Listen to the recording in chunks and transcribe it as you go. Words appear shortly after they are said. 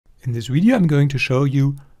In this video I'm going to show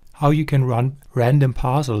you how you can run random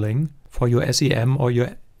parceling for your SEM or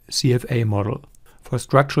your CFA model. For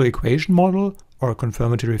structural equation model or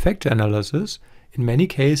confirmatory factor analysis, in many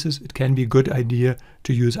cases it can be a good idea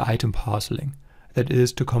to use item parceling. That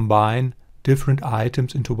is, to combine different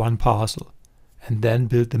items into one parcel and then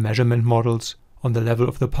build the measurement models on the level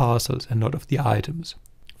of the parcels and not of the items.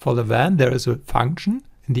 For lavaan there is a function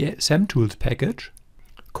in the semTools package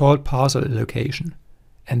called parcelAllocation.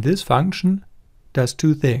 And this function does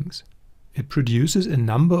two things. It produces a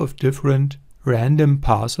number of different random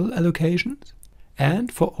parcel allocations,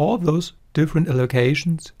 and for all those different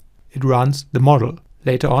allocations it runs the model.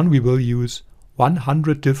 Later on we will use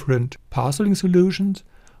 100 different parceling solutions,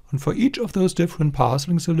 and for each of those different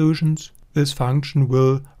parceling solutions this function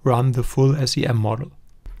will run the full SEM model.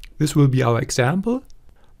 This will be our example,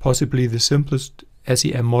 possibly the simplest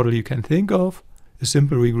SEM model you can think of, a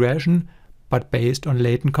simple regression but based on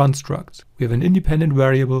latent constructs. We have an independent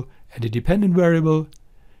variable and a dependent variable,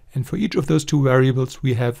 and for each of those two variables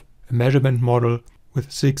we have a measurement model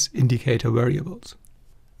with 6 indicator variables.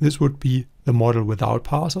 This would be the model without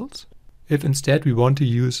parcels. If instead we want to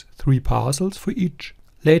use 3 parcels for each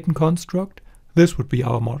latent construct, this would be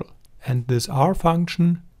our model. And this R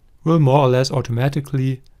function will more or less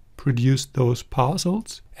automatically produce those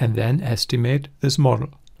parcels and then estimate this model.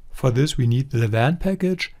 For this we need the lavaan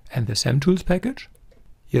package and the semTools package.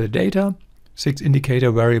 Here the data, 6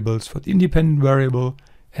 indicator variables for the independent variable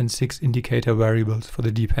and 6 indicator variables for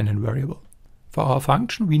the dependent variable. For our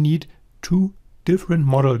function we need 2 different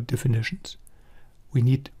model definitions. We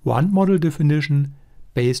need one model definition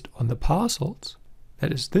based on the parcels,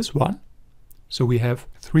 that is this one. So we have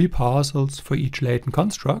 3 parcels for each latent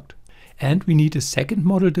construct, and we need a second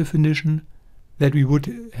model definition that we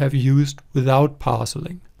would have used without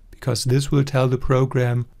parceling, because this will tell the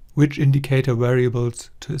program which indicator variables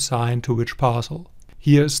to assign to which parcel.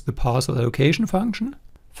 Here's the parcelAllocation function.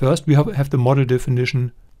 First we have the model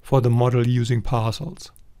definition for the model using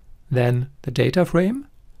parcels, then the data frame,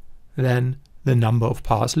 then the number of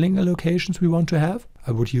parceling allocations we want to have.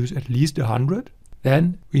 I would use at least 100.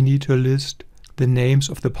 Then we need to list the names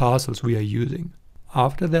of the parcels we are using.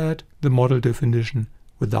 After that, the model definition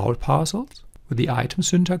without parcels with the item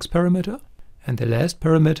syntax parameter, and the last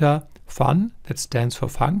parameter, fun, that stands for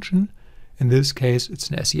function. In this case it's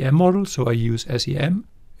an SEM model, so I use SEM.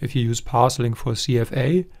 If you use parceling for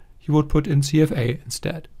CFA, you would put in CFA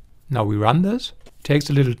instead. Now we run this. It takes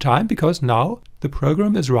a little time because now the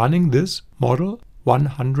program is running this model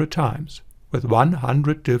 100 times with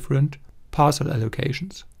 100 different parcel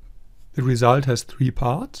allocations. The result has 3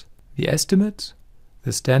 parts: the estimates,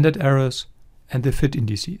 the standard errors, and the fit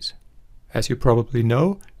indices. As you probably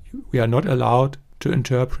know, we are not allowed to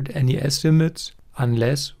interpret any estimates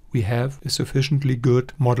unless we have a sufficiently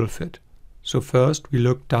good model fit. So first we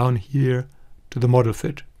look down here to the model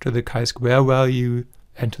fit, to the chi-square value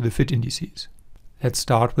and to the fit indices. Let's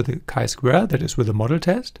start with the chi-square, that is with the model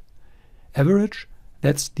test. Average,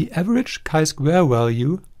 that's the average chi-square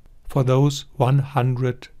value for those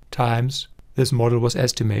 100 times this model was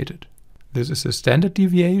estimated. This is the standard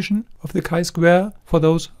deviation of the chi-square for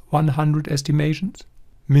those 100 estimations,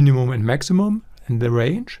 minimum and maximum and the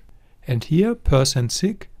range, and here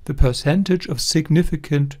 %sig, the percentage of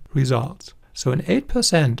significant results. So in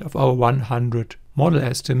 8% of our 100 model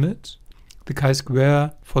estimates, the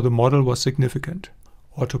chi-square for the model was significant.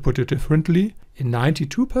 Or to put it differently, in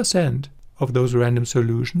 92% of those random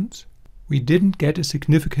solutions, we didn't get a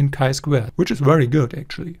significant chi-square, which is very good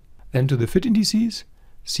actually. Then to the fit indices,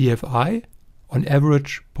 CFI, on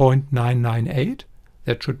average 0.998,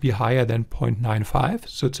 that should be higher than 0.95,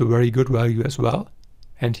 so it's a very good value as well.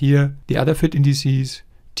 And here the other fit indices,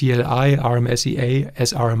 TLI, RMSEA,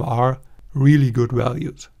 SRMR, really good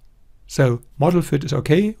values. So model fit is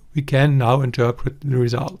okay, we can now interpret the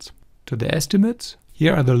results. To the estimates,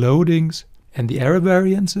 here are the loadings and the error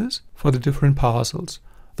variances for the different parcels.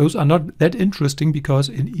 Those are not that interesting because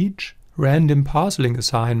in each random parceling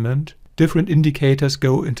assignment, different indicators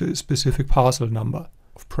go into a specific parcel number.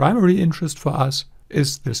 Of primary interest for us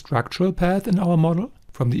is the structural path in our model,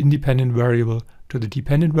 from the independent variable to the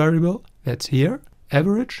dependent variable. That's here.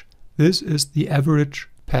 Average, this is the average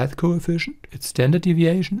path coefficient, its standard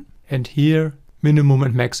deviation. And here, minimum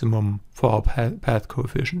and maximum for our path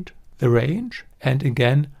coefficient. The range, and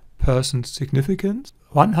again, % significance,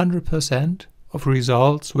 100% of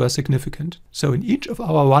results were significant. So in each of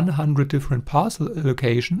our 100 different parcel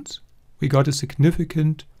allocations, we got a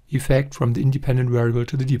significant effect from the independent variable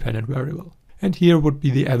to the dependent variable. And here would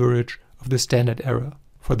be the average of the standard error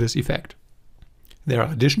for this effect. There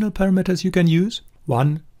are additional parameters you can use.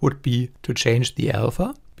 One would be to change the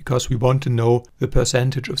alpha, because we want to know the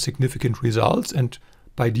percentage of significant results, and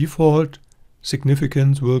by default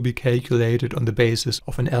significance will be calculated on the basis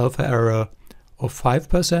of an alpha error of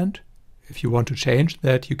 5%. If you want to change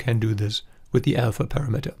that, you can do this with the alpha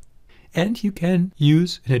parameter. And you can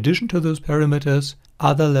use, in addition to those parameters,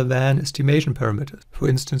 other lavaan estimation parameters. For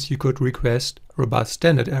instance, you could request robust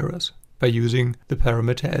standard errors by using the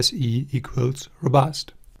parameter SE equals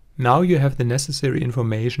robust. Now you have the necessary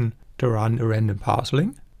information to run a random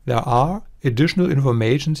parceling. There are additional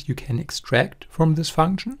informations you can extract from this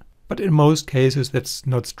function, but in most cases that's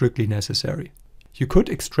not strictly necessary. You could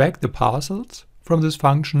extract the parcels from this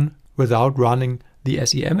function without running the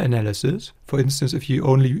SEM analysis. For instance, if you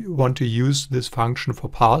only want to use this function for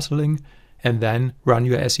parceling and then run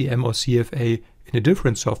your SEM or CFA in a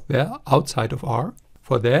different software outside of R,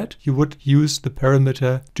 for that you would use the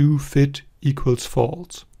parameter doFit equals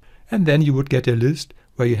false. And then you would get a list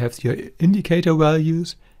where you have your indicator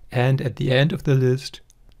values and at the end of the list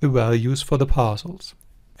the values for the parcels.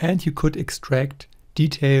 And you could extract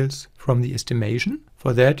details from the estimation.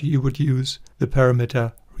 For that you would use the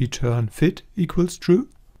parameter return fit equals true.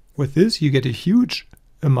 With this you get a huge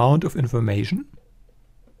amount of information.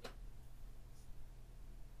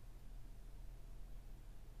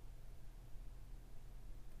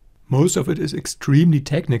 Most of it is extremely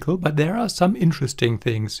technical, but there are some interesting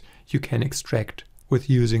things you can extract with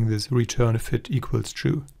using this return fit equals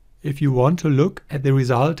true. If you want to look at the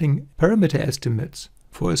resulting parameter estimates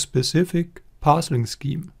for a specific parceling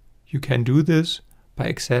scheme, you can do this by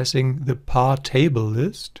accessing the par table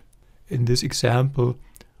list. In this example,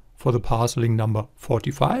 for the parceling number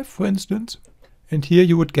 45, for instance. And here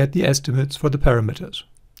you would get the estimates for the parameters.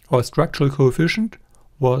 Our structural coefficient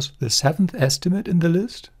was the 7th estimate in the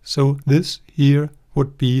list, so this here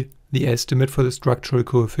would be the estimate for the structural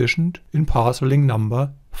coefficient in parceling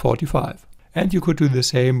number 45. And you could do the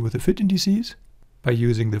same with the fit indices by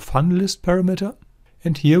using the fun list parameter.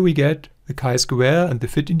 And here we get the chi-square and the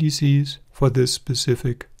fit indices for this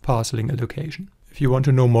specific parceling allocation. If you want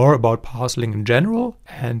to know more about parceling in general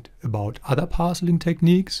and about other parceling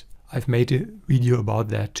techniques, I've made a video about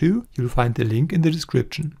that too. You'll find the link in the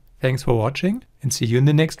description. Thanks for watching and see you in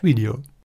the next video.